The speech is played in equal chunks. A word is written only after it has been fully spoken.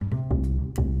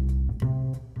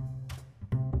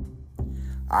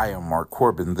I am Mark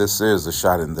Corbin. This is the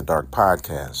Shot in the Dark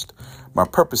podcast. My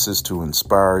purpose is to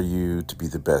inspire you to be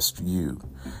the best you.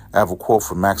 I have a quote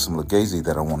from Maxim Legacy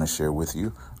that I want to share with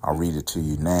you. I'll read it to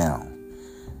you now.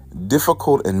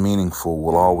 Difficult and meaningful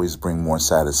will always bring more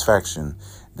satisfaction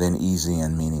than easy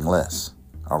and meaningless.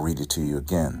 I'll read it to you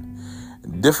again.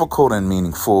 Difficult and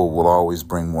meaningful will always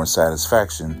bring more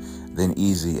satisfaction than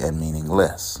easy and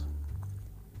meaningless.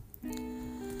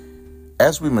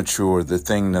 As we mature, the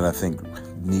thing that I think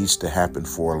needs to happen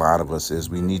for a lot of us is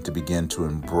we need to begin to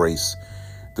embrace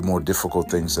the more difficult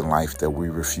things in life that we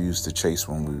refused to chase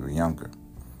when we were younger.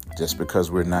 Just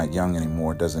because we're not young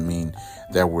anymore doesn't mean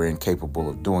that we're incapable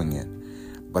of doing it.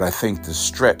 But I think the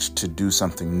stretch to do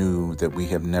something new that we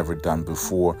have never done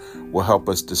before will help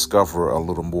us discover a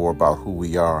little more about who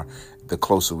we are the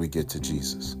closer we get to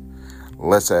Jesus.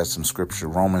 Let's add some scripture.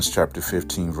 Romans chapter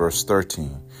 15, verse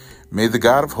 13. May the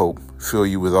God of hope fill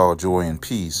you with all joy and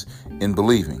peace in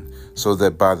believing, so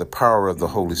that by the power of the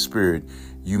Holy Spirit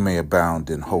you may abound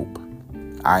in hope.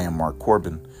 I am Mark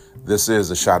Corbin. This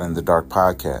is a Shot in the Dark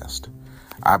podcast.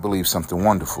 I believe something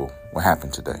wonderful will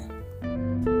happen today.